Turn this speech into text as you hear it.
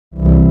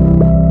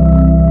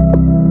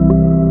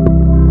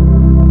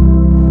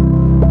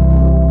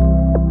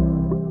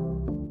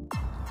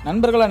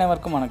நண்பர்கள்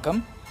அனைவருக்கும் வணக்கம்.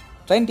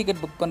 ட்ரெயின் டிக்கெட்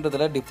புக்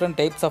பண்ணுறதுல different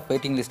types of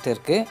waiting list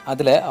இருக்குது.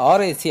 அதில்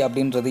RAC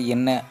அப்படின்றது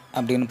என்ன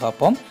அப்படின்னு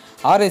பார்ப்போம்.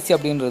 RAC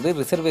அப்படின்றது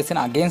ரிசர்வேஷன்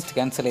அகெயின்ஸ்ட்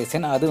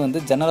கேன்சலேஷன். அது வந்து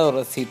ஜெனரல்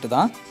சீட்டு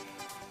தான்.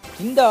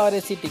 இந்த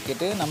RAC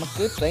டிக்கெட்டு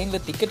நமக்கு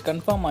ட்ரெயினில் டிக்கெட்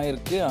கன்ஃபார்ம்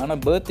ஆகிருக்கு, ஆனால்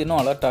பெர்த் இன்னும்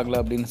அலர்ட் ஆகலை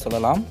அப்படின்னு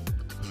சொல்லலாம்.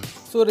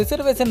 ஸோ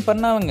ரிசர்வேஷன்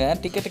பண்ணவங்க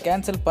டிக்கெட்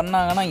கேன்சல்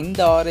பண்ணாங்கன்னா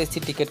இந்த RAC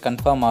டிக்கெட்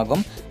கன்ஃபார்ம்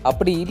ஆகும்.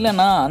 அப்படி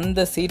இல்லைன்னா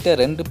அந்த சீட்டை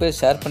 2 பேர்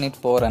ஷேர்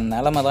பண்ணிட்டு போகிற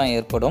நிலமை தான்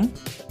ஏற்படும்.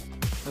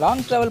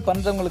 லாங் ட்ராவல்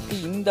பண்ணுறவங்களுக்கு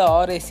இந்த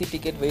RAC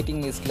டிக்கெட் வெயிட்டிங்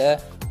லிஸ்ட்டில்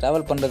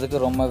ட்ராவல் பண்ணுறதுக்கு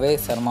ரொம்பவே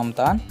சிரமம்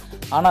தான்.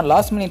 ஆனால்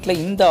லாஸ்ட் மினிட்ல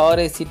இந்த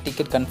RAC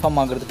டிக்கெட் கன்ஃபார்ம்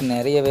ஆகிறதுக்கு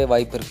நிறையவே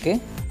வாய்ப்பு இருக்குது.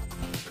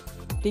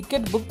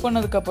 டிக்கெட் புக்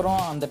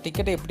பண்ணதுக்கப்புறம் அந்த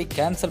டிக்கெட்டை எப்படி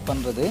கேன்சல்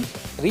பண்ணுறது,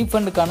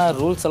 ரீஃபண்டுக்கான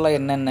ரூல்ஸ் எல்லாம்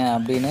என்னென்ன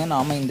அப்படின்னு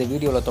நாம் இந்த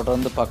வீடியோவில்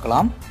தொடர்ந்து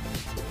பார்க்கலாம்.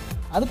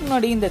 அதுக்கு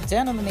முன்னாடி இந்த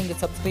சேனலை நீங்கள்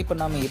சப்ஸ்கிரைப்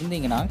பண்ணாமல்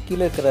இருந்தீங்கன்னா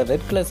கீழே இருக்கிற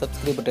ரெட் கலர்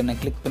சப்ஸ்கிரைப் பட்டனை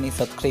கிளிக் பண்ணி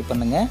சப்ஸ்கிரைப்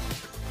பண்ணுங்கள்.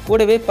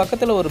 கூடவே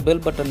பக்கத்தில் ஒரு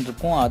பெல் பட்டன்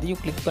இருக்கும், அதையும்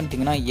கிளிக்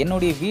பண்ணிட்டீங்கன்னா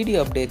என்னுடைய வீடியோ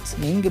அப்டேட்ஸ்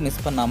நீங்கள்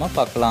மிஸ் பண்ணாமல்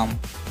பார்க்கலாம்.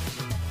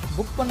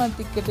 புக் பண்ண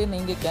டிக்கெட்டு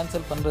நீங்கள்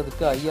கேன்சல்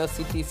பண்ணுறதுக்கு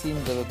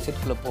IRCTCங்கிற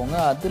வெப்சைட்குள்ளே போங்க.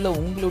 அதில்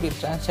உங்களுடைய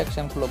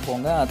டிரான்சாக்ஷனுக்குள்ளே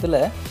போங்க. அதில்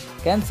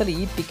cancel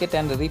ticket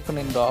and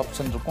refund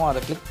option இருக்கும். அதை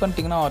கிளிக்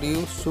பண்ணிட்டீங்கன்னா are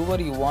you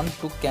sure you want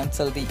to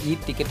cancel the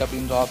ticket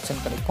அப்படின்ற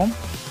ஆப்ஷன் கிடைக்கும்.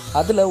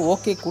 அதில்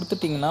ஓகே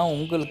கொடுத்துட்டிங்கன்னா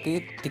உங்களுக்கு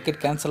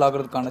டிக்கெட் கேன்சல்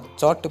ஆகிறதுக்கான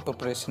சார்ட்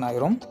ப்ரிப்பரேஷன்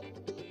ஆகிரும்.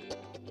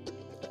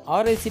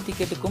 RAC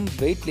டிக்கெட்டுக்கும்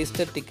வெயிட்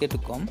லிஸ்டட்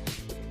டிக்கெட்டுக்கும்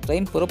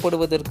ட்ரெயின்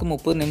புறப்படுவதற்கு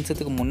 30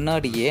 நிமிஷத்துக்கு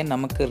முன்னாடியே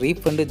நமக்கு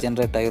ரீஃபண்டு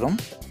ஜென்ரேட் ஆகிரும்.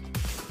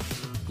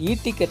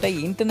 டிக்கெட்டை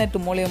இன்டர்நெட்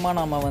மூலயமா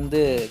நாம்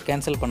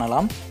கேன்சல்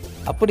பண்ணலாம்.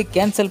 அப்படி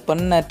கேன்சல்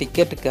பண்ண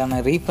டிக்கெட்டுக்கான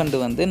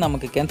ரீஃபண்டு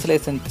நமக்கு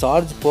கேன்சலேஷன்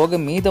சார்ஜ் போக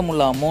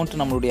மீதமுள்ள அமௌண்ட்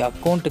நம்மளுடைய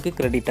அக்கௌண்ட்டுக்கு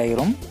கிரெடிட்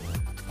ஆகிரும்.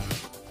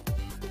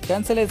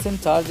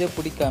 கேன்சலேஷன் சார்ஜே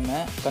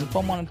பிடிக்காமல்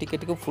கன்ஃபார்மான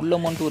டிக்கெட்டுக்கு ஃபுல்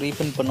அமௌண்ட்டும்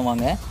ரீஃபண்ட்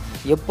பண்ணுவாங்க.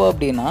 எப்போ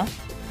அப்படின்னா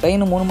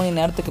ட்ரெயின் 3 மணி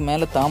நேரத்துக்கு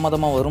மேலே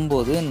தாமதமாக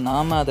வரும்போது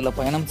நாம் அதில்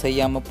பயணம்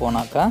செய்யாமல்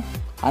போனாக்கா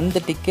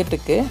அந்த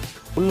டிக்கெட்டுக்கு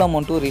ஃபுல்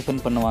அமௌண்ட்டும்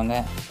ரீஃபண்ட் பண்ணுவாங்க.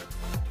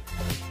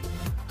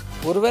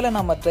 ஒருவேளை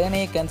நம்ம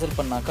ட்ரெயினையே கேன்சல்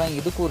பண்ணாக்கா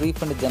இதுக்கும்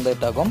ரீஃபண்ட்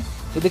ஜென்ரேட் ஆகும்.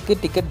 இதுக்கு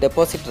டிக்கெட்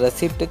டெபாசிட்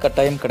ரெசிப்ட்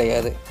கட்டாயம்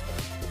கிடையாது.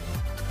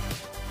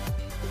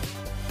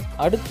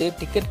 அடுத்து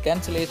டிக்கெட்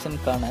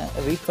கேன்சலேஷனுக்கான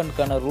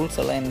ரீஃபண்டுக்கான ரூல்ஸ்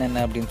எல்லாம்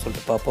என்னென்ன அப்படின்னு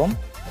சொல்லிட்டு பார்ப்போம்.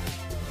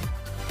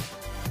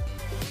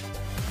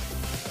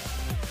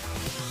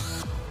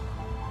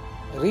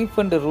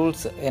 ரீஃபண்ட்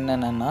ரூல்ஸ்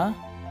என்னென்னா,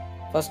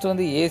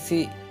 ஃபஸ்ட்டு ஏசி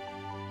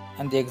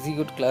அண்ட்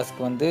எக்ஸிக்யூட்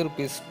கிளாஸ்க்கு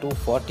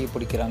 ₹240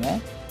 பிடிக்கிறாங்க.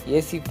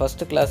 ஏசி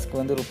ஃபஸ்ட்டு கிளாஸுக்கு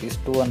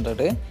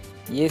 ₹200,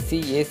 ஏசி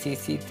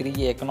ACC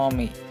 3A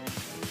எக்கனாமி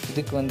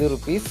இதுக்கு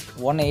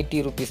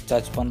 ₹180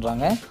 சார்ஜ்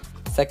பண்ணுறாங்க.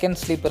 செகண்ட்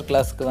ஸ்லீப்பர்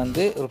கிளாஸுக்கு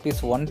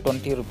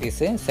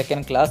 ₹120,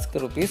 செகண்ட்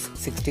கிளாஸுக்கு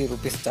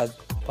 ₹60 சார்ஜ்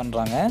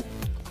பண்ணுறாங்க.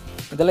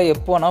 இதெல்லாம்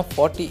எப்போனா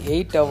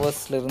 48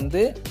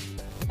 ஹவர்ஸ்லேருந்து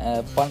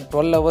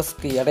 12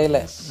 ஹவர்ஸ்க்கு இடையில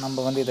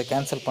நம்ம இதை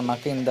கேன்சல்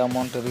பண்ணாக்க இந்த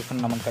அமௌண்ட்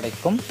ரீஃபண்ட் நமக்கு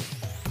கிடைக்கும்.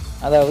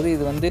 அதாவது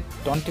இது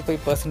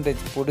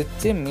 25%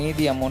 பிடிச்சி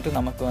மீதி அமௌண்ட்டு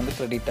நமக்கு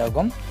கிரெடிட்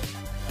ஆகும்.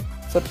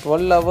 ஸோ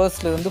 12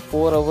 ஹவர்ஸ்லேருந்து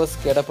 4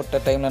 ஹவர்ஸ்க்கு இடப்பட்ட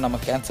டைமில் நம்ம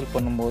கேன்சல்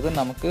பண்ணும்போது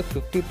நமக்கு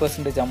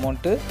 50%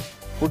 அமௌண்ட்டு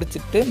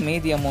பிடிச்சிட்டு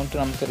மீதி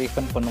அமௌண்ட்டு நமக்கு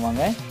ரீஃபண்ட்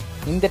பண்ணுவாங்க.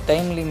 இந்த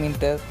டைம்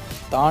லிமிட்டை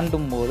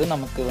தாண்டும் போது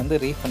நமக்கு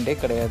ரீஃபண்டே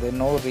கிடையாது.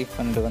 நோ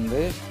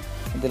ரீஃபண்டு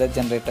இதில்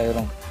ஜென்ரேட்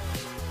ஆகிரும்.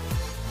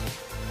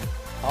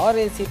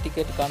 RAC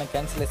டிக்கெட்டுக்கான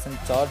கேன்சலேஷன்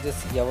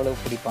சார்ஜஸ் எவ்வளோ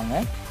பிடிப்பாங்க,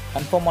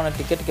 கன்ஃபார்மான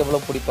டிக்கெட்டுக்கு எவ்வளோ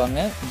பிடிப்பாங்க,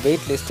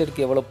 வெயிட்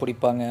லிஸ்டடுக்கு எவ்வளோ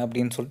பிடிப்பாங்க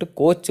அப்படின்னு சொல்லிட்டு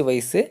கோச்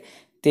வைஸு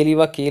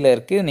தெளிவாக கீழே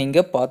இருக்குது,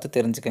 நீங்கள் பார்த்து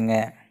தெரிஞ்சுக்கோங்க.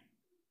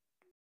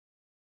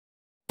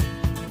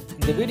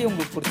 இந்த வீடியோ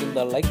உங்களுக்கு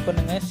பிடிச்சிருந்தால் லைக்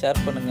பண்ணுங்கள்,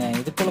 ஷேர் பண்ணுங்கள்.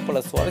 இது போல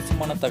பல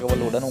சுவாரஸ்யமான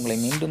தகவலுடன் உங்களை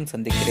மீண்டும்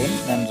சந்திக்கிறேன்.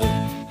 நன்றி.